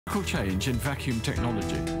radical change in vacuum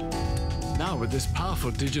technology. Now with this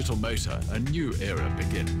powerful digital motor, a new era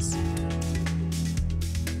begins.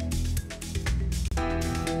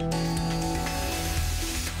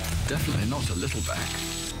 Definitely not a little vac.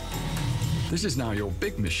 This is now your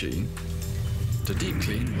big machine to deep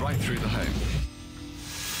clean right through the home.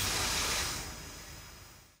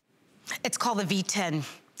 It's called the V10.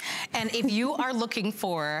 And if you are looking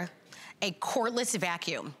for a cordless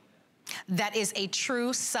vacuum that is a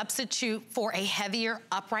true substitute for a heavier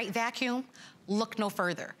upright vacuum, look no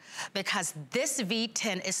further, because this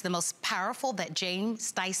V10 is the most powerful that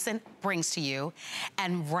James Dyson brings to you.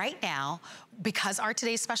 And right now, because our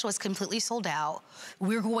today's special is completely sold out,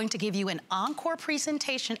 we're going to give you an encore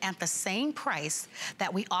presentation at the same price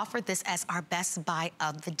that we offered this as our best buy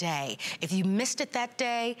of the day. If you missed it that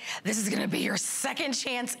day, this is gonna be your second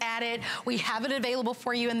chance at it. We have it available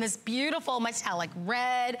for you in this beautiful metallic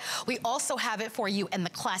red. We also have it for you in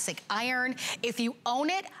the classic iron. If you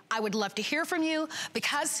own it, I would love to hear from you.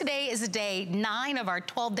 Because today is day 9 of our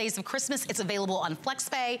 12 days of Christmas, it's available on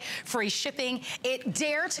FlexPay, free shipping.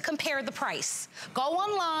 Dare to compare the price. Go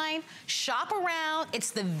online, shop around.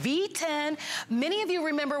 It's the V10. Many of you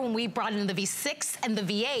remember when we brought in the V6 and the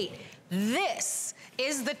V8. This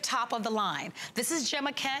is the top of the line. This is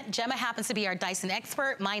Gemma Kent. Gemma happens to be our Dyson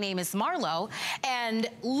expert. My name is Marlo. And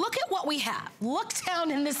look at what we have. Look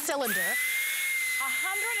down in this cylinder.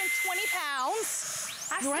 120 pounds.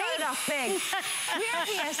 I started off big. We are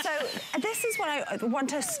here, so this is what I want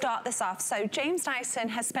to start this off. So James Dyson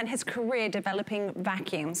has spent his career developing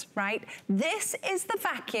vacuums, right? This is the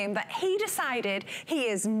vacuum that he decided he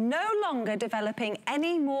is no longer developing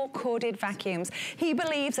any more corded vacuums. He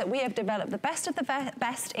believes that we have developed the best of the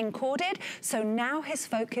best in corded, so now his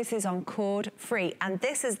focus is on cord free. And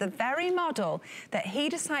this is the very model that he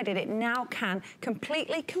decided it now can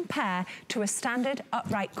completely compare to a standard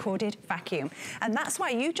upright corded vacuum. And that's why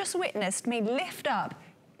you just witnessed me lift up,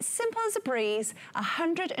 simple as a breeze,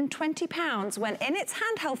 120 pounds when in its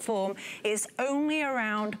handheld form is only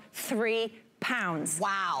around 3 pounds.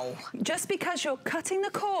 Wow. Just because you're cutting the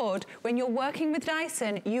cord when you're working with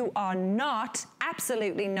Dyson, you are not,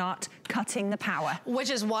 absolutely not, cutting the power. Which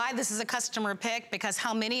is why this is a customer pick, because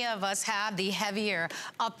how many of us have the heavier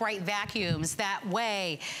upright vacuums that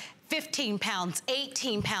weigh 15 pounds,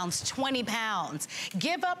 18 pounds, 20 pounds.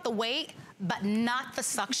 Give up the weight, but not the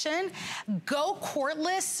suction. Go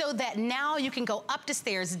cordless so that now you can go up the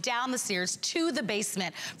stairs, down the stairs, to the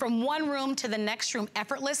basement, from one room to the next room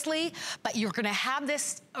effortlessly. But you're gonna have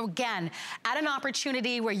this, again, at an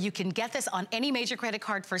opportunity where you can get this on any major credit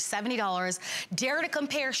card for $70. Dare to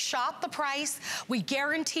compare, shop the price. We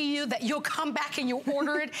guarantee you that you'll come back and you'll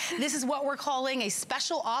order it. This is what we're calling a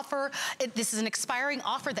special offer. This is an expiring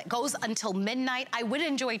offer that goes until midnight. I would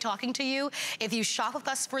enjoy talking to you if you shop with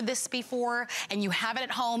us for this before and you have it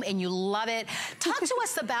at home and you love it. Talk to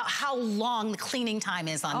us about how long the cleaning time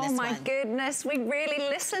is on this one. Oh my goodness, we really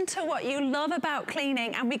listened to what you love about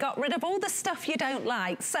cleaning and we got rid of all the stuff you don't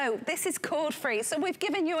like. So this is cord free. So we've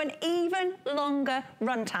given you an even longer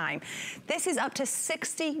runtime. This is up to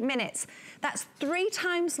 60 minutes. That's 3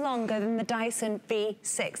 times longer than the Dyson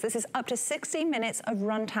V6. This is up to 60 minutes of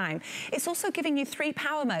runtime. It's also giving you 3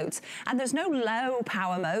 power modes, and there's no low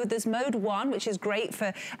power mode. There's mode 1, which is great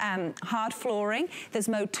for hard flooring. There's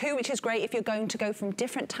mode 2, which is great if you're going to go from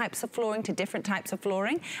different types of flooring to different types of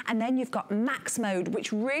flooring. And then you've got max mode,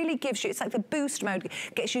 which really gives you, it's like the boost mode,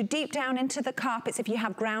 gets you deep down into the carpets if you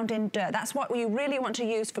have ground in dirt. That's what you really want to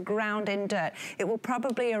use for ground in dirt. It will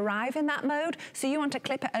probably arrive in that mode, so you want to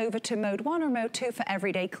clip it over to mode 1 or mode 2 for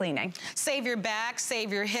everyday cleaning. Save your back,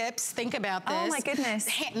 save your hips. Think about this. Oh my goodness.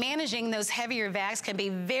 Managing those heavier vacs can be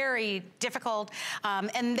very difficult,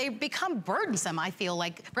 and they become burdensome, I feel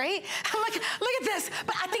like, right? Look at this,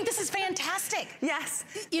 but I think this is fantastic. Yes.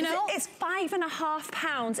 You know? It's 5.5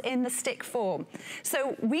 pounds in the stick form.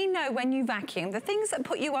 So we know when you vacuum, the things that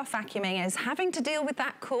put you off vacuuming is having to deal with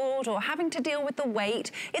that cord or having to deal with the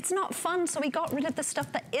weight. It's not fun, so we got rid of the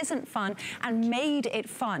stuff that isn't fun and made it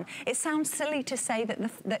fun. It sounds silly to say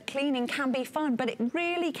that cleaning can be fun, but it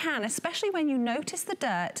really can, especially when you notice the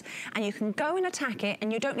dirt and you can go and attack it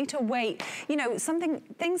and you don't need to wait. You know,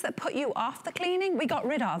 things that put you off the cleaning, we got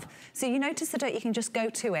rid of. So you notice the dirt, you can just go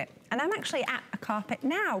to it. And I'm actually at a carpet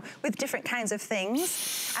now with different kinds of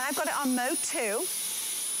things. And I've got it on mode 2.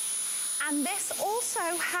 And this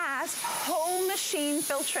also has whole machine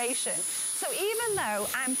filtration. So even though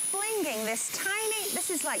I'm flinging this tiny, this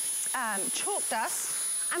is like chalk dust,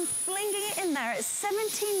 I'm flinging it in there at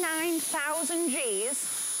 79,000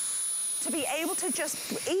 Gs to be able to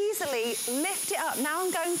just easily lift it up. Now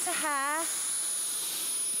I'm going to hair.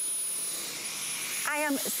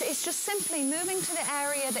 It's just simply moving to the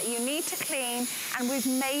area that you need to clean, and we've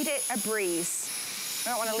made it a breeze. I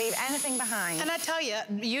don't want to leave anything behind. And I tell you,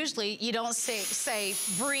 usually you don't say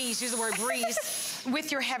breeze, use the word breeze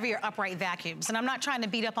with your heavier upright vacuums. And I'm not trying to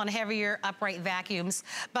beat up on heavier upright vacuums,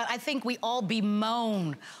 but I think we all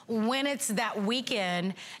bemoan when it's that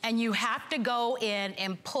weekend and you have to go in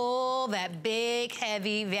and pull that big,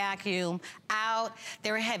 heavy vacuum out.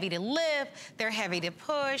 They're heavy to lift, they're heavy to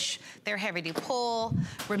push, they're heavy to pull.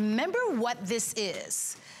 Remember what this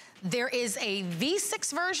is. There is a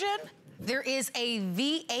V6 version, there is a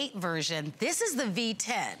V8 version. This is the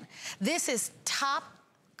V10. This is top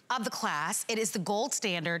of the class. It is the gold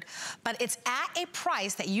standard, but it's at a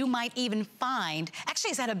price that you might even find,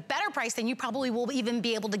 actually it's at a better price than you probably will even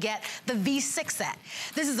be able to get the V6 at.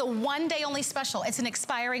 This is a one-day only special. It's an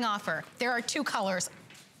expiring offer. There are 2 colors.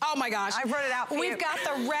 Oh my gosh. I wrote it out for you. We've got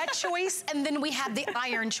the red choice and then we have the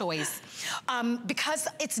iron choice. Because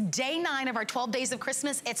it's day 9 of our 12 days of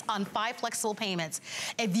Christmas, it's on 5 flexible payments.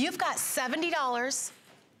 If you've got $70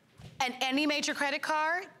 and any major credit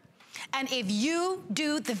card, and if you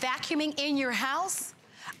do the vacuuming in your house,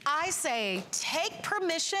 I say take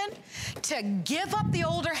permission to give up the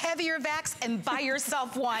older, heavier vacs and buy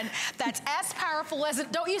yourself one that's as powerful as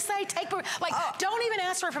it. Don't you say don't even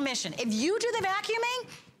ask for permission. If you do the vacuuming,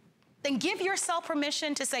 then give yourself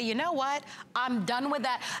permission to say, you know what, I'm done with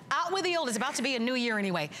that. Out with the old. It's about to be a new year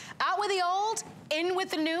anyway. Out with the old, in with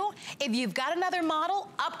the new. If you've got another model,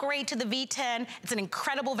 upgrade to the V10. It's an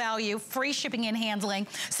incredible value, free shipping and handling.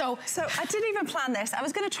 So I didn't even plan this. I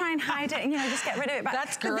was going to try and hide it and, just get rid of it. But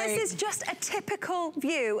that's great. But this is just a typical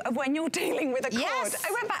view of when you're dealing with a cord. Yes.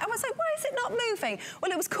 I went back, I was like, why is it not moving?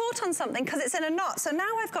 Well, it was caught on something because it's in a knot. So now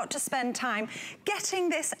I've got to spend time getting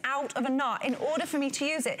this out of a knot in order for me to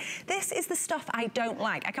use it. This is the stuff I don't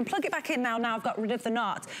like. I can plug it back in now I've got rid of the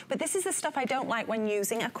knot. But this is the stuff I don't like when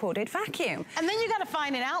using a corded vacuum. And then you got to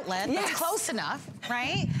find an outlet that's close enough,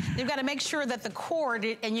 right? You've got to make sure that the cord,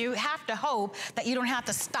 and you have to hope that you don't have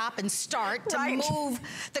to stop and start to move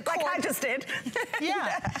the cord. Like I just did.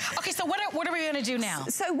 Yeah. Okay, so what are we going to do now?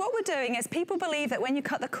 So what we're doing is people believe that when you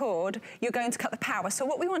cut the cord, you're going to cut the power. So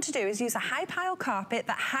what we want to do is use a high pile carpet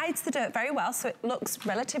that hides the dirt very well, so it looks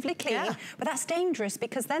relatively clean. Yeah. But that's dangerous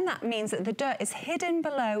because then that means that the dirt is hidden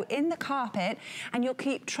below in the carpet and you'll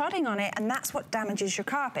keep trotting on it and that's what damages your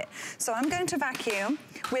carpet. So I'm going to vacuum.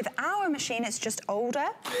 With our machine, it's just older.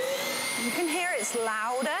 You can hear it's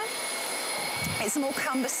louder. It's more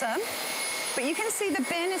cumbersome. But you can see the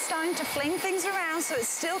bin is starting to fling things around, so it's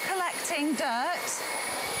still collecting dirt.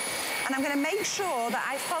 And I'm going to make sure that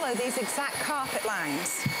I follow these exact carpet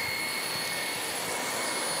lines.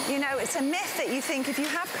 You know, it's a myth that you think if you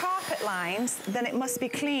have carpet lines, then it must be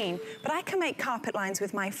clean. But I can make carpet lines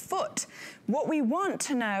with my foot. What we want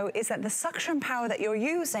to know is that the suction power that you're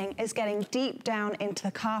using is getting deep down into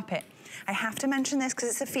the carpet. I have to mention this because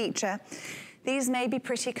it's a feature. These may be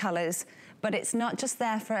pretty colors, but it's not just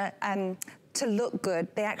there for to look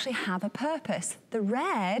good. They actually have a purpose. The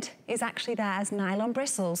red is actually there as nylon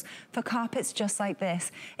bristles for carpets just like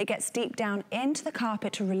this. It gets deep down into the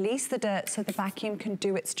carpet to release the dirt so the vacuum can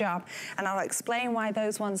do its job. And I'll explain why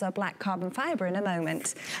those ones are black carbon fiber in a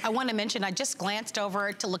moment. I want to mention, I just glanced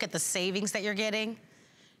over to look at the savings that you're getting.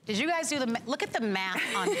 Did you guys do look at the math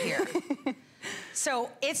on here. So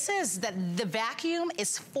it says that the vacuum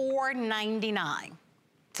is $4.99.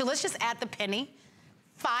 So let's just add the penny.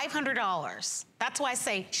 $500. That's why I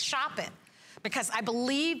say shop it, because I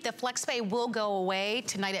believe the FlexPay will go away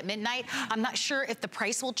tonight at midnight. I'm not sure if the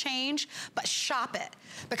price will change, but shop it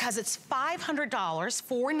because it's $500,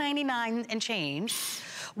 $4.99 and change.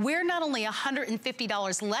 We're not only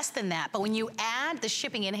 $150 less than that, but when you add the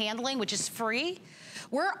shipping and handling, which is free,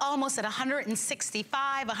 we're almost at $165,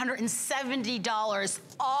 $170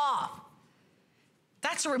 off.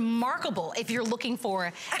 That's remarkable if you're looking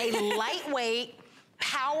for a lightweight,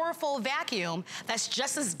 powerful vacuum that's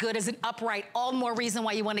just as good as an upright. All the more reason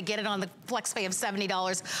why you want to get it on the FlexPay of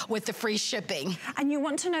 $70 with the free shipping. And you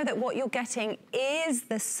want to know that what you're getting is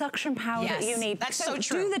the suction power that you need. That's so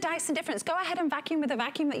true. Do the Dyson difference. Go ahead and vacuum with the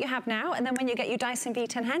vacuum that you have now, and then when you get your Dyson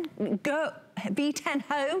V10 home,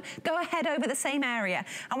 go ahead over the same area.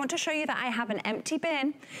 I want to show you that I have an empty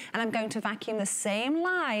bin, and I'm going to vacuum the same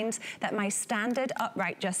lines that my standard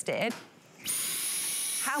upright just did.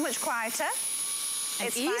 How much quieter?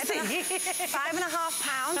 It's easy. 5.5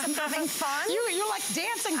 pounds. I'm having fun. You're like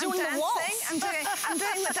dancing, doing the waltz. I'm doing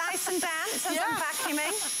the Dyson dance as I'm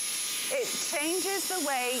vacuuming. It changes the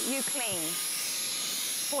way you clean.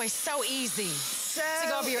 Boy, so easy. So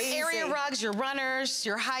you go over your easy. area rugs, your runners,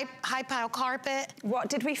 your high pile carpet. What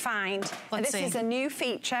did we find? Let's see. This is a new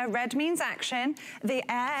feature. Red means action. The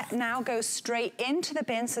air now goes straight into the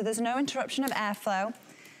bin, so there's no interruption of airflow.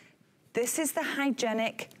 This is the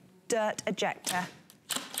hygienic dirt ejector.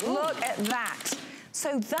 Ooh. Look at that.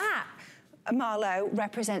 So that, Marlo,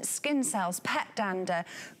 represents skin cells, pet dander,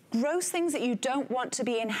 gross things that you don't want to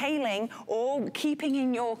be inhaling or keeping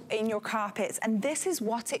in your carpets. And this is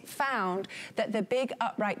what it found that the big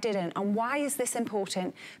upright didn't. And why is this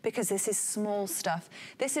important? Because this is small stuff.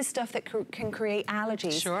 This is stuff that can create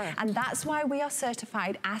allergies. Sure. And that's why we are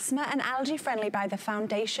certified asthma and allergy friendly by the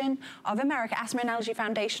Foundation of America, Asthma and Allergy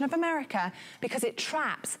Foundation of America, because it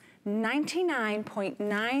traps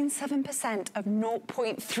 99.97% of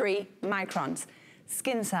 0.3 microns.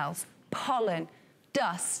 Skin cells, pollen,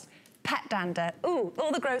 dust, pet dander, ooh,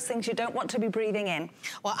 all the gross things you don't want to be breathing in.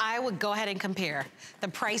 Well, I would go ahead and compare. The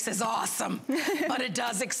price is awesome, but it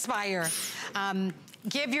does expire.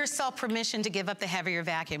 Give yourself permission to give up the heavier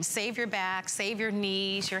vacuum. Save your back, save your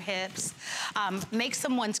knees, your hips. Make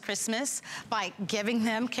someone's Christmas by giving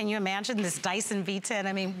them, can you imagine this Dyson V10?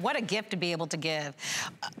 I mean, what a gift to be able to give.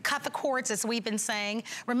 Cut the cords, as we've been saying.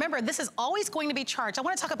 Remember, this is always going to be charged. I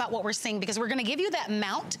want to talk about what we're seeing because we're going to give you that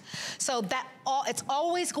mount so that it's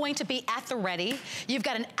always going to be at the ready. You've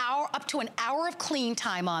got an hour, up to an hour of clean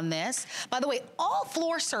time on this. By the way, all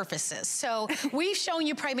floor surfaces. So we've shown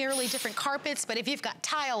you primarily different carpets, but if you've got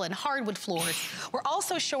tile and hardwood floors, we're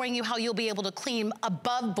also showing you how you'll be able to clean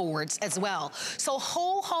above boards as well. So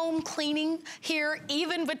whole home cleaning here,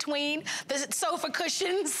 even between the sofa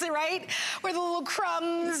cushions, right? Where the little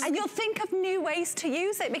crumbs. And you'll think of new ways to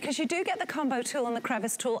use it because you do get the combo tool and the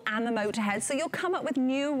crevice tool and the Motorhead. So you'll come up with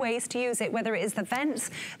new ways to use it, whether it is the vents,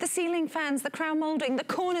 the ceiling fans, the crown molding, the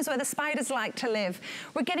corners where the spiders like to live.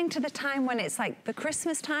 We're getting to the time when it's like the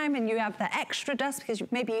Christmas time and you have the extra dust because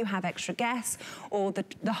maybe you have extra guests or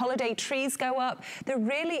the holiday trees go up. There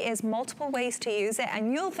really is multiple ways to use it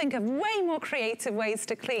and you'll think of way more creative ways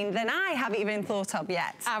to clean than I have even thought of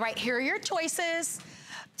yet. All right, here are your choices.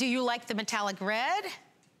 Do you like the metallic red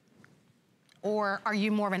or are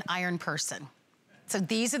you more of an iron person? So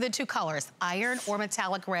these are the two colors, iron or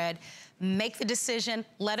metallic red. Make the decision,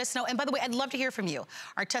 let us know. And by the way, I'd love to hear from you.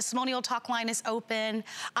 Our testimonial talk line is open.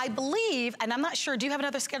 I believe, and I'm not sure, do you have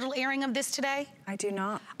another scheduled airing of this today? I do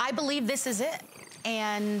not. I believe this is it.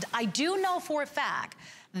 And I do know for a fact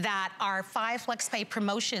that our 5 FlexPay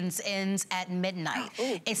promotions ends at midnight.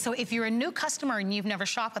 And so if you're a new customer and you've never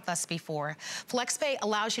shopped with us before, FlexPay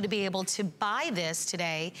allows you to be able to buy this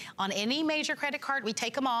today on any major credit card. We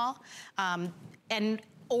take them all.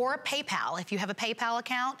 Or PayPal, if you have a PayPal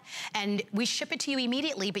account, and we ship it to you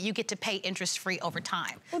immediately, but you get to pay interest-free over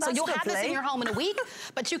time. Well, so you'll lovely. have this in your home in a week,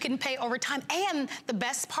 but you can pay over time. And the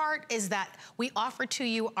best part is that we offer to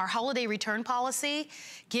you our holiday return policy,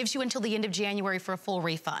 gives you until the end of January for a full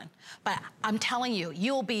refund. But I'm telling you,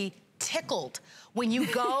 you'll be tickled when you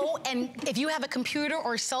go and if you have a computer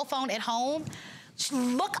or a cell phone at home,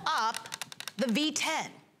 look up the V10.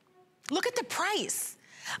 Look at the price.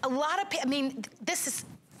 A lot of, I mean, this is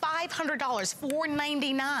 $500,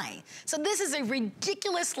 $499. So this is a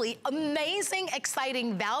ridiculously amazing,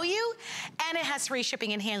 exciting value, and it has free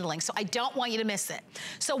shipping and handling. So I don't want you to miss it.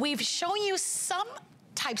 So we've shown you some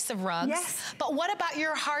types of rugs, yes. But what about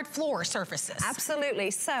your hard floor surfaces?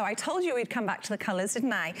 Absolutely. So I told you we'd come back to the colors,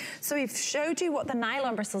 didn't I? So we've showed you what the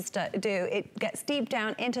nylon bristles do. It gets deep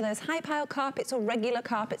down into those high pile carpets or regular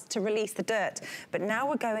carpets to release the dirt. But now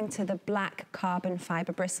we're going to the black carbon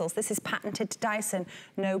fiber bristles. This is patented to Dyson.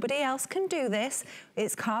 Nobody else can do this.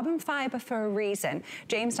 It's carbon fiber for a reason.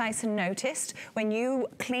 James Dyson noticed when you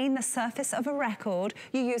clean the surface of a record,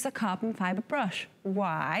 you use a carbon fiber brush.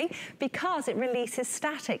 Why? Because it releases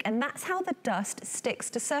static, and that's how the dust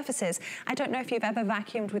sticks to surfaces. I don't know if you've ever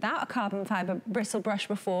vacuumed without a carbon fiber bristle brush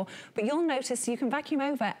before, but you'll notice you can vacuum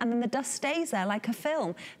over and then the dust stays there like a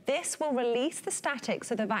film. This will release the static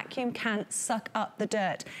so the vacuum can suck up the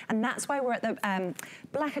dirt. And that's why we're at the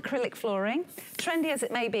black acrylic flooring. Trendy as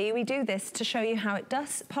it may be, we do this to show you how it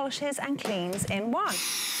dust, polishes and cleans in one.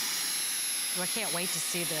 Well, I can't wait to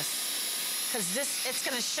see this. Because it's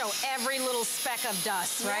gonna show every little speck of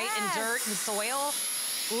dust, right? Yes. And dirt and soil.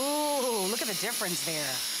 Ooh, look at the difference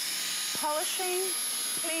there. Polishing,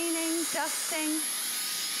 cleaning, dusting.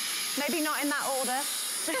 Maybe not in that order.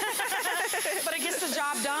 But it gets the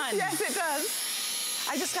job done. Yes, it does.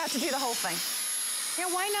 I just got to do the whole thing. Yeah,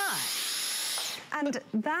 why not? And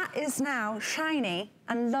that is now shiny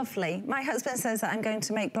and lovely. My husband says that I'm going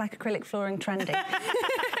to make black acrylic flooring trendy.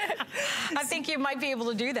 I think you might be able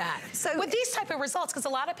to do that. So with these type of results, because a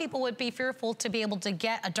lot of people would be fearful to be able to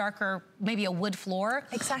get a darker, maybe a wood floor.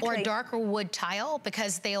 Exactly. Or a darker wood tile,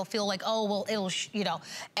 because they'll feel like, oh, well, it'll, you know,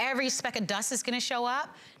 every speck of dust is gonna show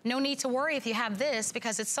up. No need to worry if you have this,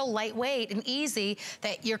 because it's so lightweight and easy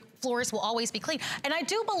that your floors will always be clean. And I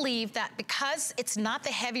do believe that because it's not the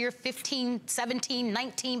heavier 15, 17,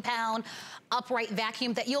 19 pound upright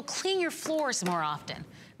vacuum, that you'll clean your floors more often.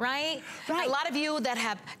 Right? Right. A lot of you that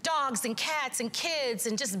have dogs and cats and kids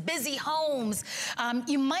and just busy homes,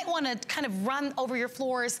 you might want to kind of run over your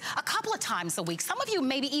floors a couple of times a week. Some of you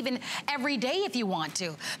maybe even every day if you want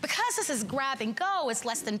to. Because this is grab and go, it's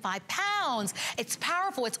less than 5 pounds, it's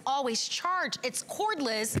powerful, it's always charged, it's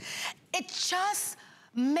cordless, it just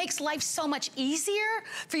makes life so much easier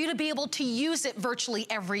for you to be able to use it virtually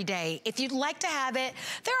every day. If you'd like to have it,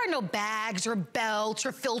 there are no bags or belts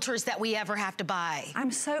or filters that we ever have to buy.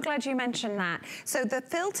 I'm so glad you mentioned that. So the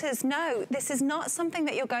filters, no, this is not something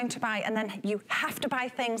that you're going to buy and then you have to buy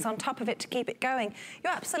things on top of it to keep it going. You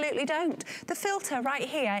absolutely don't. The filter right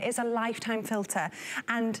here is a lifetime filter.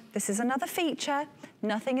 And this is another feature.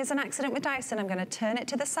 Nothing is an accident with Dyson. I'm going to turn it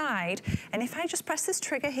to the side. And if I just press this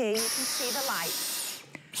trigger here, you can see the lights.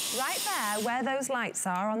 Right there, where those lights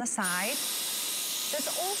are on the side,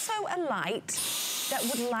 there's also a light that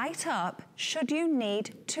would light up should you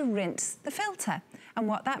need to rinse the filter. And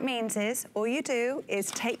what that means is, all you do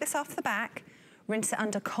is take this off the back, rinse it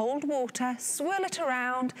under cold water, swirl it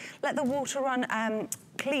around, let the water run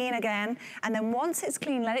clean again, and then once it's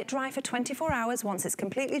clean, let it dry for 24 hours. Once it's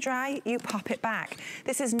completely dry, you pop it back.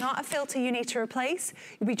 This is not a filter you need to replace.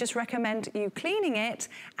 We just recommend you cleaning it,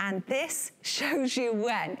 and this shows you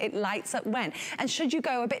when. It lights up when. And should you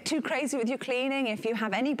go a bit too crazy with your cleaning, if you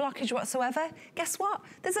have any blockage whatsoever, guess what?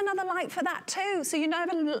 There's another light for that too, so you're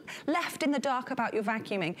never left in the dark about your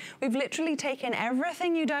vacuuming. We've literally taken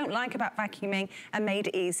everything you don't like about vacuuming and made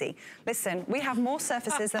it easy. Listen, we have more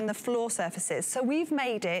surfaces than the floor surfaces, so we've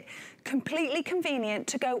made it completely convenient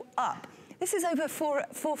to go up. This is over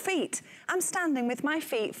 4 feet. I'm standing with my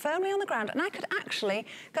feet firmly on the ground, and I could actually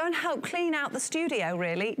go and help clean out the studio,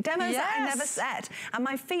 really. Demos that I never set. And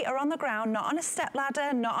my feet are on the ground, not on a step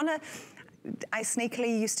ladder, not on a... I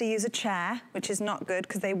sneakily used to use a chair, which is not good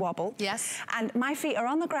because they wobble. Yes. And my feet are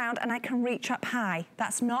on the ground and I can reach up high.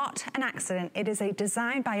 That's not an accident. It is a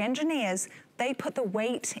design by engineers. They put the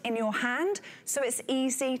weight in your hand so it's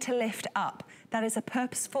easy to lift up. That is a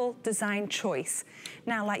purposeful design choice.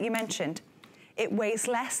 Now, like you mentioned, it weighs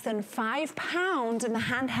less than 5 pounds in the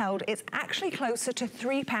handheld. It's actually closer to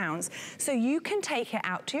 3 pounds. So you can take it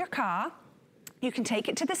out to your car, you can take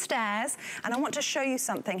it to the stairs, and I want to show you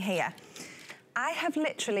something here. I have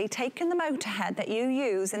literally taken the Motorhead that you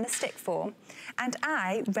use in the stick form, and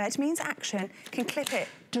I, red means action, can clip it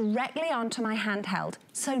directly onto my handheld.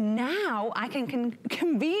 So now I can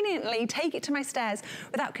conveniently take it to my stairs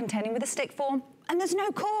without contending with the stick form, and there's no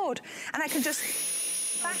cord. And I can just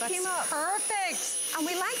vacuum up. Perfect. And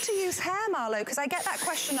we like to use hair, Marlo, because I get that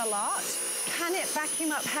question a lot. Can it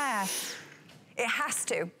vacuum up hair? It has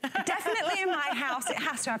to. Definitely in my house, it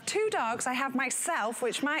has to. I have 2 dogs. I have myself,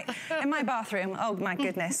 which in my bathroom, oh my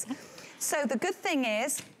goodness. So the good thing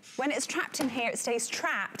is, when it's trapped in here, it stays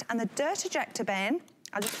trapped, and the dirt ejector bin,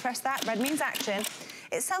 I'll just press that, red means action,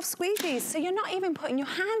 it self-squeegees, so you're not even putting your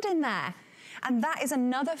hand in there. And that is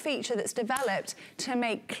another feature that's developed to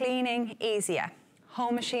make cleaning easier.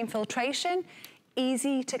 Whole machine filtration,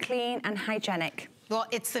 easy to clean and hygienic. Well,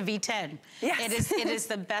 it's the V10. Yes. It is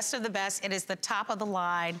the best of the best. It is the top of the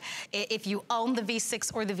line. If you own the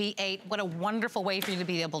V6 or the V8, what a wonderful way for you to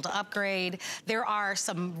be able to upgrade. There are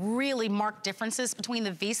some really marked differences between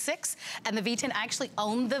the V6 and the V10. I actually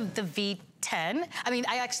own the V10. I mean,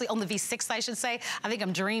 I actually own the V6, I should say. I think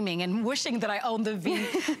I'm dreaming and wishing that I own the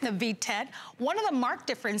V10. One of the marked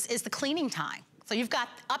difference is the cleaning time. So you've got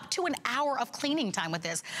up to an hour of cleaning time with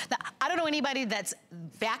this. Now, I don't know anybody that's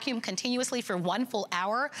vacuumed continuously for 1 full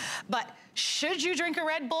hour, but should you drink a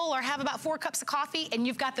Red Bull or have about 4 cups of coffee and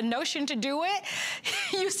you've got the notion to do it,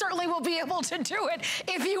 you certainly will be able to do it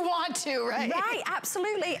if you want to, right? Right,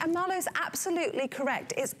 absolutely. And Marlo's absolutely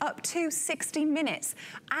correct. It's up to 60 minutes.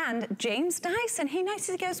 And James Dyson, he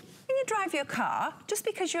notices, he goes, when you drive your car, just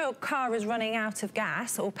because your car is running out of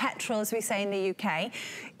gas, or petrol as we say in the UK,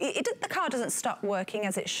 the car doesn't stop working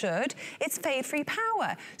as it should. It's fade-free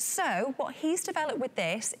power. So what he's developed with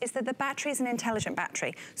this is that the battery is an intelligent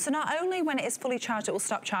battery. So not only when it is fully charged, it will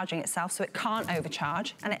stop charging itself, so it can't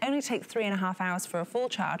overcharge, and it only takes 3.5 hours for a full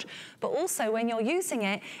charge, but also when you're using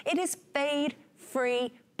it, it is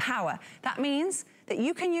fade-free power. That means that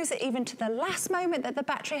you can use it even to the last moment that the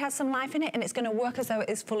battery has some life in it, and it's going to work as though it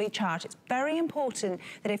is fully charged. It's very important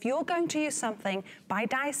that if you're going to use something by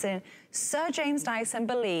Dyson, Sir James Dyson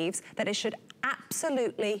believes that it should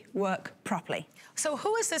absolutely work properly. So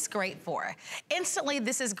who is this great for? Instantly,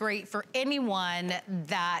 this is great for anyone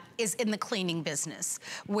that is in the cleaning business,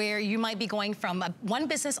 where you might be going from one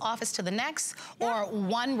business office to the next, or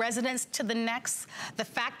one residence to the next. The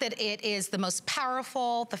fact that it is the most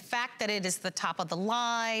powerful, the fact that it is the top of the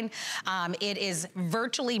line, it is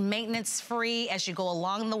virtually maintenance-free as you go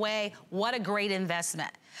along the way. What a great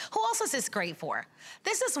investment. Who else is this great for?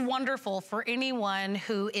 This is wonderful for anyone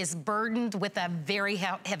who is burdened with a very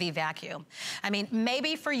heavy vacuum. I mean,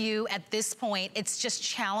 maybe for you at this point, it's just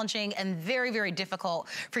challenging and very, very difficult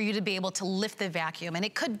for you to be able to lift the vacuum. And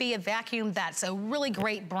it could be a vacuum that's a really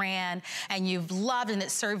great brand and you've loved and it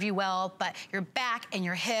served you well, but your back and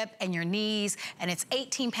your hip and your knees, and it's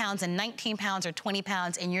 18 pounds and 19 pounds or 20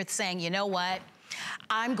 pounds, and you're saying, you know what?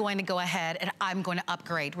 I'm going to go ahead and I'm going to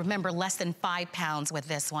upgrade. Remember, less than 5 pounds with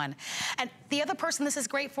this one. And the other person this is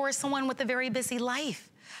great for is someone with a very busy life.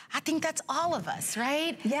 I think that's all of us,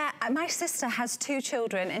 right? Yeah, my sister has 2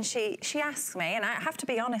 children, and she asks me, and I have to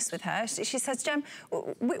be honest with her, she says, Jem,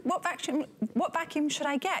 what vacuum should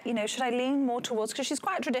I get? You know, should I lean more towards, because she's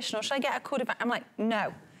quite traditional, should I get a corded vacuum? I'm like,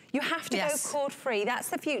 no. You have to go cord-free. That's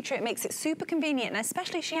the future. It makes it super convenient, and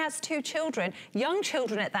especially she has 2 children, young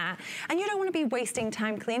children at that, and you don't want to be wasting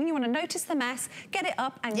time cleaning. You want to notice the mess, get it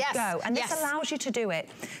up, and go. And this allows you to do it.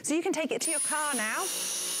 So you can take it to your car now.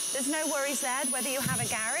 There's no worries there whether you have a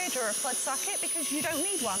garage or a plug socket, because you don't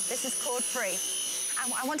need one. This is cord-free.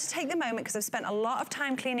 And I want to take the moment, because I've spent a lot of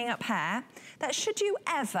time cleaning up hair, that should you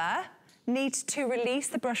ever need to release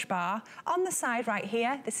the brush bar, on the side right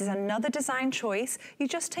here, this is another design choice. You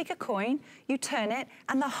just take a coin, you turn it,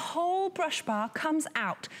 and the whole brush bar comes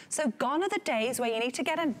out. So gone are the days where you need to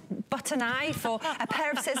get a butter knife or a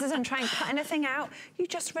pair of scissors and try and cut anything out. You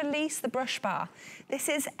just release the brush bar. This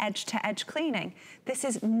is edge-to-edge cleaning. This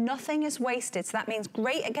is nothing is wasted, so that means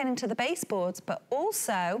great at getting to the baseboards, but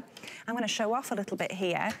also, I'm going to show off a little bit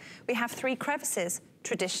here. We have 3 crevices.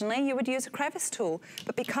 Traditionally, you would use a crevice tool,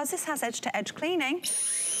 but because this has edge-to-edge cleaning,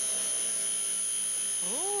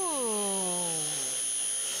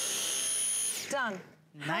 done.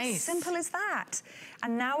 Nice. How simple is that?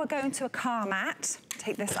 And now we're going to a car mat.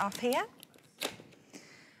 Take this off here.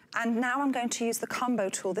 And now I'm going to use the combo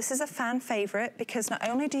tool. This is a fan favorite because not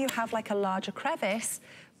only do you have like a larger crevice,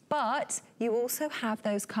 but you also have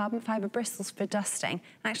those carbon fiber bristles for dusting.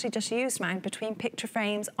 I actually just used mine between picture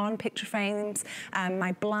frames, on picture frames,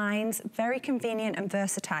 my blinds, very convenient and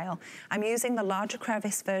versatile. I'm using the larger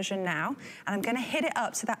crevice version now, and I'm gonna hit it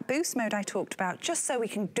up to that boost mode I talked about, just so we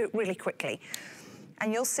can do it really quickly.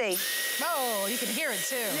 And you'll see. Oh, you can hear it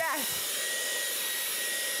too. Yes.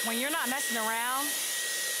 When you're not messing around.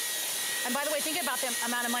 And by the way, think about the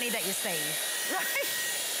amount of money that you save. Right.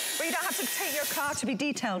 Well, you don't have to take your car to be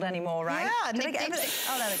detailed anymore, right? Yeah. Did I get everything?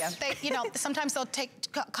 Oh, there we go. You know, sometimes they'll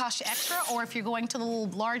cost you extra, or if you're going to the little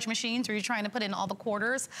large machines or you're trying to put in all the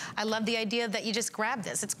quarters, I love the idea that you just grab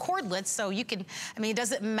this. It's cordless, so you can, I mean, it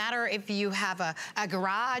doesn't matter if you have a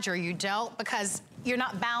garage or you don't, because you're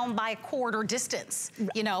not bound by a cord or distance,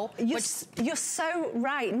 you know? You're so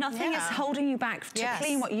right. Nothing is holding you back to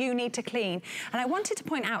clean what you need to clean. And I wanted to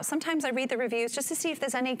point out, sometimes I read the reviews just to see if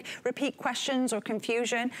there's any repeat questions or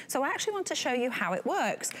confusion. So I actually want to show you how it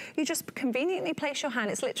works. You just conveniently place your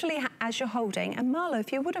hand. It's literally as you're holding. And Marlo,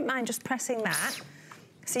 if you wouldn't mind just pressing that,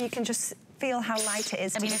 so you can just feel how light it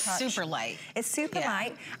is. I mean, it's super light. It's super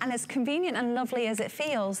light, and as convenient and lovely as it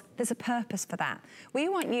feels, there's a purpose for that. We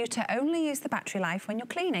want you to only use the battery life when you're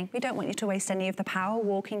cleaning. We don't want you to waste any of the power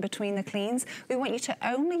walking between the cleans. We want you to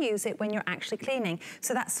only use it when you're actually cleaning.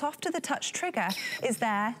 So that soft to the touch trigger is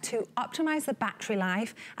there to optimize the battery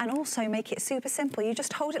life and also make it super simple. You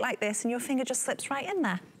just hold it like this and your finger just slips right in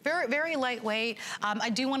there. Very, very lightweight. I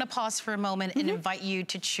do want to pause for a moment and invite you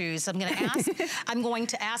to choose. I'm going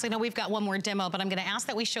to ask, I know we've got one more demo, but I'm going to ask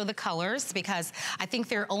that we show the colors, because I think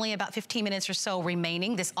there are only about 15 minutes or so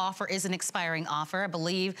remaining. This offer is an expiring offer. I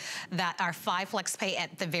believe that our 5 flex pay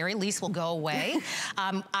at the very least will go away.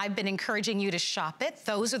 I've been encouraging you to shop it.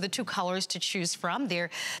 Those are the 2 colors to choose from.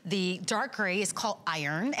 The dark gray is called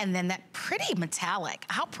iron, and then that pretty metallic.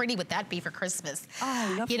 How pretty would that be for Christmas?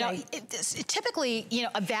 Oh, lovely. You know, typically, you know,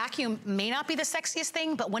 a vacuum may not be the sexiest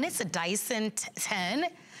thing, but when it's a Dyson 10,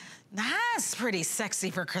 That's pretty sexy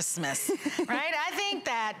for Christmas, right? I think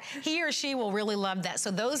that he or she will really love that.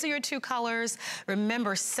 So those are your two colors.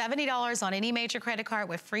 Remember, $70 on any major credit card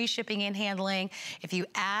with free shipping and handling. If you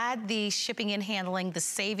add the shipping and handling, the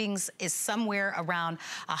savings is somewhere around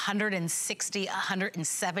 $160,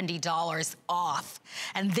 $170 off.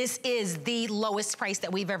 And this is the lowest price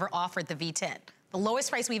that we've ever offered the V10. The lowest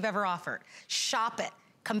price we've ever offered. Shop it,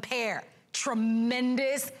 compare.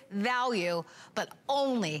 Tremendous value, but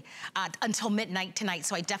only until midnight tonight.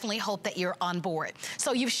 So I definitely hope that you're on board.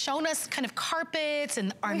 So you've shown us kind of carpets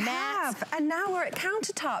and our mats. And now we're at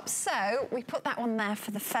countertops. So we put that one there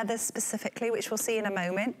for the feathers specifically, which we'll see in a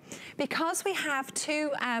moment. Because we have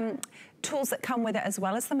two tools that come with it as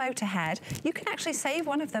well as the Motorhead, you can actually save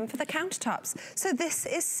one of them for the countertops. So this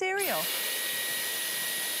is cereal.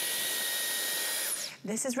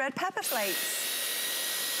 This is red pepper flakes.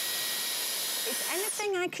 It's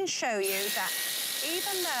anything I can show you that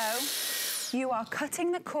even though you are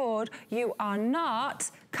cutting the cord, you are not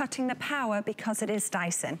cutting the power because it is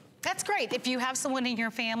Dyson. That's great. If you have someone in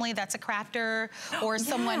your family that's a crafter or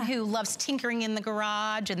someone who loves tinkering in the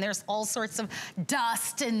garage and there's all sorts of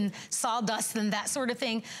dust and sawdust and that sort of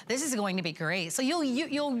thing, this is going to be great. So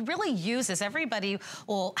you'll really use this. Everybody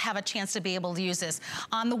will have a chance to be able to use this.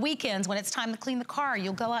 On the weekends, when it's time to clean the car,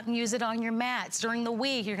 you'll go out and use it on your mats. During the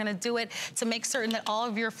week, you're gonna do it to make certain that all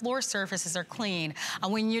of your floor surfaces are clean.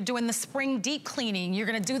 When you're doing the spring deep cleaning, you're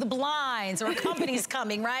gonna do the blinds or a company's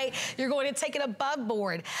coming, right? You're going to take it above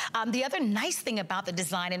board. The other nice thing about the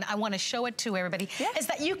design, and I want to show it to everybody, is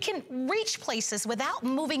that you can reach places without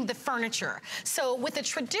moving the furniture. So with a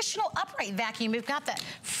traditional upright vacuum, you've got that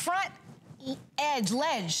front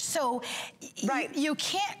ledge, so you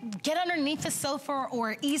can't get underneath the sofa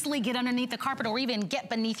or easily get underneath the carpet or even get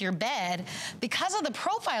beneath your bed. Because of the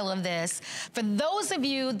profile of this, for those of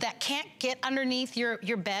you that can't get underneath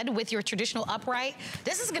your bed with your traditional upright,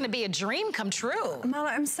 this is gonna be a dream come true.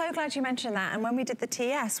 Marla, I'm so glad you mentioned that. And when we did the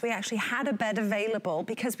TS, we actually had a bed available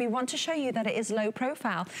because we want to show you that it is low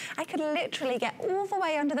profile. I could literally get all the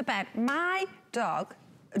way under the bed. My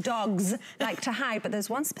dogs like to hide, but there's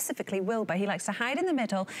one specifically, Wilbur, he likes to hide in the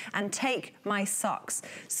middle and take my socks.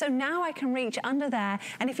 So now I can reach under there,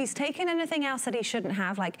 and if he's taken anything else that he shouldn't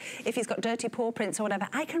have, like if he's got dirty paw prints or whatever,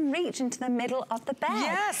 I can reach into the middle of the bed.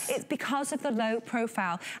 Yes! It's because of the low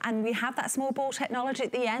profile. And we have that small ball technology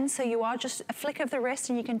at the end, so you are just a flick of the wrist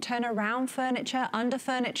and you can turn around furniture, under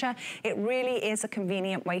furniture. It really is a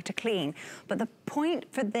convenient way to clean. But the point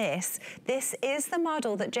for this is the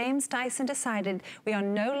model that James Dyson decided we are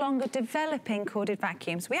no longer developing corded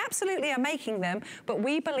vacuums. We absolutely are making them, but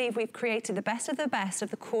we believe we've created the best of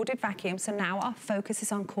the corded vacuum, so now our focus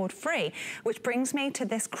is on cord free, which brings me to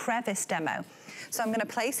this Crevice demo. So I'm going to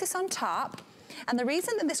place this on top, and the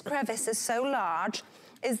reason that this Crevice is so large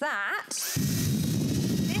is that this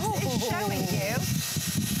is showing you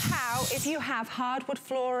how, if you have hardwood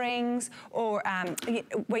floorings or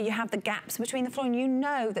where you have the gaps between the flooring, you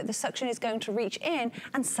know that the suction is going to reach in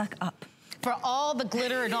and suck up. For all the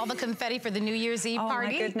glitter and all the confetti for the New Year's Eve party.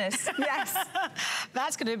 Oh my goodness, yes.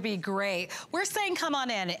 That's gonna be great. We're saying come on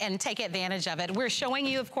in and take advantage of it. We're showing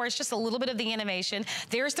you, of course, just a little bit of the innovation.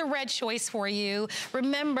 There's the red choice for you.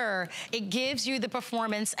 Remember, it gives you the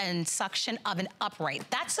performance and suction of an upright.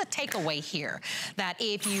 That's a takeaway here, that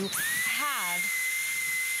if you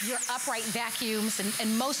have your upright vacuums,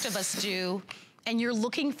 and most of us do, and you're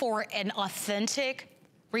looking for an authentic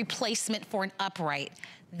replacement for an upright,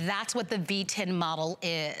 that's what the V10 model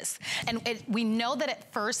is. And we know that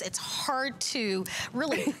at first it's hard to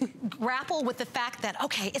really grapple with the fact that,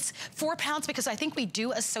 okay, it's 4 pounds, because I think we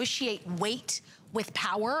do associate weight with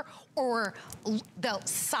power, or the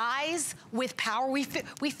size with power. We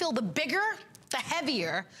feel the bigger, the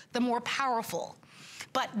heavier, the more powerful.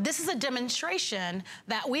 But this is a demonstration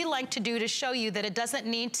that we like to do to show you that it doesn't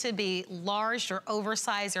need to be large or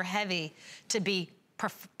oversized or heavy to be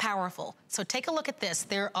powerful. So take a look at this.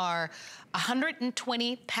 There are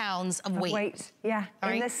 120 pounds of weight. Yeah,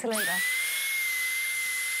 in this cylinder.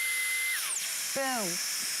 Boom.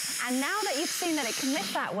 And now that you've seen that it can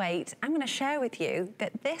lift that weight, I'm going to share with you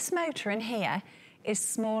that this motor in here is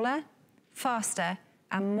smaller, faster,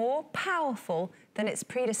 and more powerful than its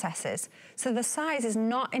predecessors. So the size is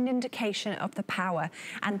not an indication of the power.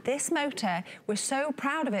 And this motor, we're so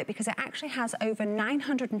proud of it because it actually has over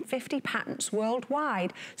 950 patents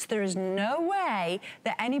worldwide. So there is no way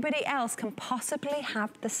that anybody else can possibly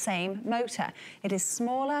have the same motor. It is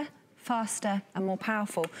smaller, faster, and more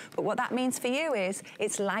powerful. But what that means for you is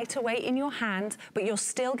it's lighter weight in your hand, but you're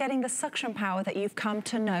still getting the suction power that you've come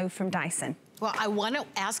to know from Dyson. Well, I want to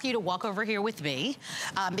ask you to walk over here with me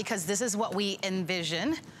because this is what we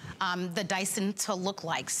envision the Dyson to look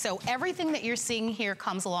like. So everything that you're seeing here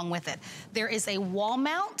comes along with it. There is a wall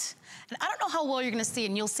mount. And I don't know how well you're gonna see,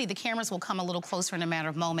 and you'll see the cameras will come a little closer in a matter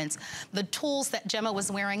of moments. The tools that Gemma was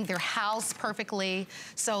wearing, they're housed perfectly.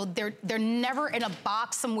 So they're never in a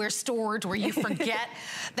box somewhere stored where you forget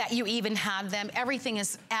that you even have them. Everything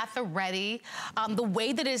is at the ready. The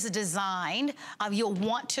way that it is designed, you'll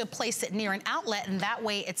want to place it near an outlet, and that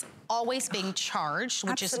way it's always being charged,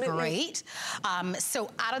 which is great. So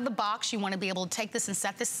out of the box, you wanna be able to take this and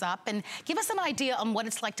set this up, and give us an idea on what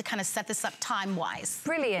it's like to kind of set this up time-wise.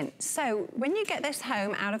 Brilliant. So when you get this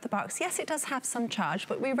home out of the box, yes, it does have some charge,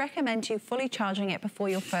 but we recommend you fully charging it before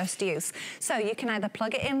your first use. So you can either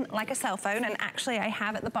plug it in like a cell phone, and actually I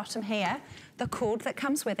have at the bottom here the cord that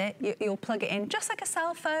comes with it. You'll plug it in just like a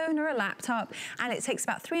cell phone or a laptop, and it takes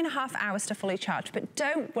about 3.5 hours to fully charge. But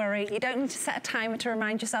don't worry, you don't need to set a timer to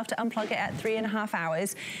remind yourself to unplug it at 3.5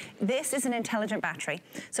 hours. This is an intelligent battery.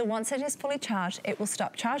 So once it is fully charged, it will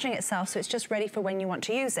stop charging itself, so it's just ready for when you want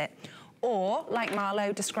to use it. Or, like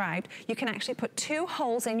Marlo described, you can actually put 2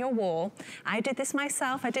 holes in your wall. I did this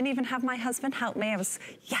myself. I didn't even have my husband help me. I was,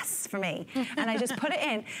 yes, for me. And I just put it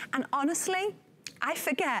in. And honestly, I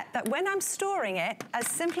forget that when I'm storing it, as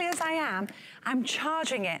simply as I am, I'm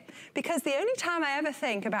charging it. Because the only time I ever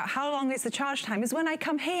think about how long is the charge time is when I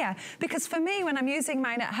come here. Because for me, when I'm using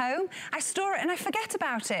mine at home, I store it and I forget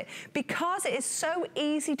about it. Because it is so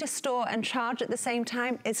easy to store and charge at the same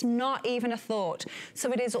time, it's not even a thought.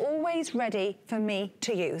 So it is always ready for me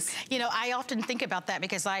to use. You know, I often think about that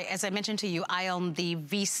because as I mentioned to you, I own the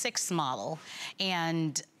V6 model,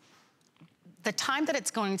 and the time that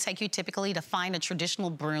it's going to take you typically to find a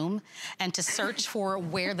traditional broom and to search for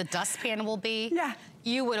where the dustpan will be,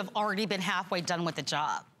 you would have already been halfway done with the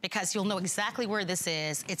job, because you'll know exactly where this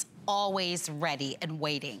is. It's always ready and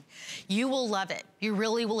waiting. You will love it. You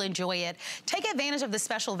really will enjoy it. Take advantage of the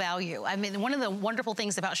special value. I mean, one of the wonderful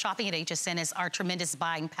things about shopping at HSN is our tremendous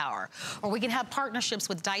buying power. Or we can have partnerships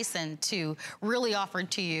with Dyson to really offer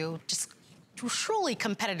to you just truly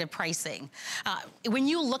competitive pricing. When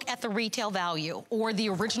you look at the retail value or the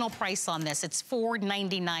original price on this, it's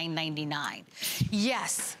 $499.99.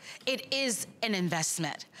 Yes, it is an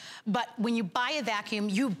investment, but when you buy a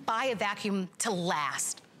vacuum to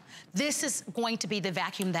last. This is going to be the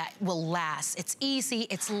vacuum that will last. It's easy,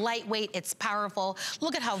 it's lightweight, it's powerful.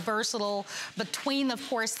 Look at how versatile, between, of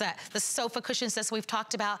course, the sofa cushions as we've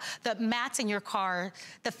talked about, the mats in your car,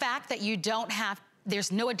 the fact that you don't have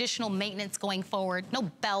there's no additional maintenance going forward, no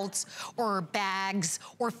belts or bags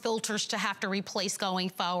or filters to have to replace going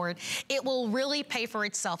forward. It will really pay for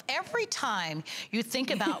itself. Every time you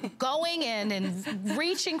think about going in and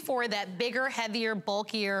reaching for that bigger, heavier,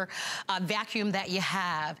 bulkier vacuum that you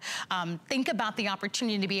have, think about the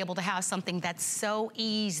opportunity to be able to have something that's so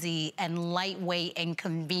easy and lightweight and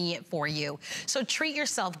convenient for you. So treat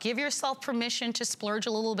yourself, give yourself permission to splurge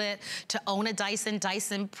a little bit, to own a Dyson.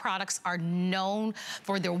 Dyson products are known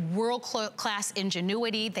for their world-class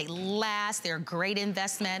ingenuity. They last, they're a great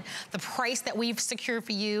investment. The price that we've secured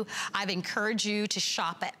for you, I've encouraged you to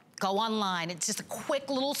shop it. Go online. It's just a quick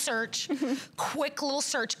little search,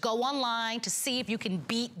 Go online to see if you can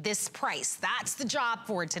beat this price. That's the job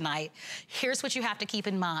for tonight. Here's what you have to keep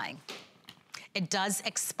in mind. It does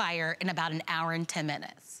expire in about an hour and 10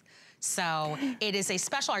 minutes. So it is a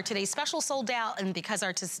special, our today's special sold out, and because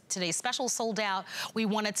our today's special sold out, we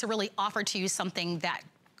wanted to really offer to you something that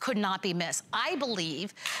could not be missed. I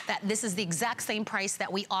believe that this is the exact same price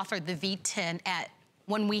that we offered the V10 at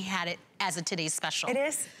when we had it as a today's special. It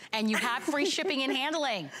is. And you have free shipping and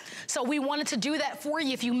handling. So we wanted to do that for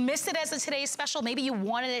you. If you missed it as a today's special, maybe you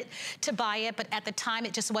wanted it to buy it, but at the time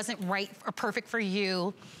it just wasn't right or perfect for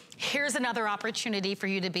you. Here's another opportunity for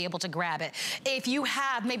you to be able to grab it. If you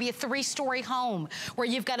have maybe a 3-story home where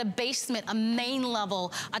you've got a basement, a main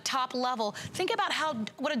level, a top level, think about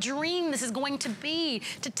what a dream this is going to be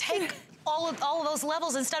to take all of those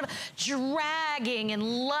levels instead of dragging and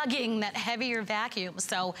lugging that heavier vacuum.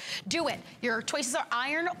 So do it. Your choices are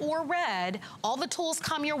iron or red. All the tools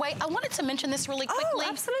come your way. I wanted to mention this really quickly. Oh,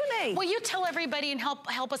 absolutely. Will you tell everybody and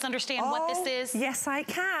help us understand what this is? Yes, I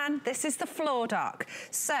can. This is the floor dock.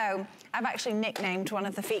 So I've actually nicknamed one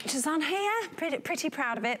of the features on here. Pretty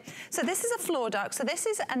proud of it. So this is a floor dock. So this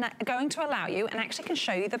is going to allow you, and actually can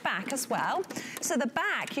show you the back as well. So the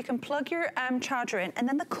back, you can plug your charger in, and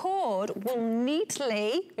then the cord will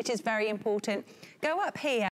neatly, which is very important, go up here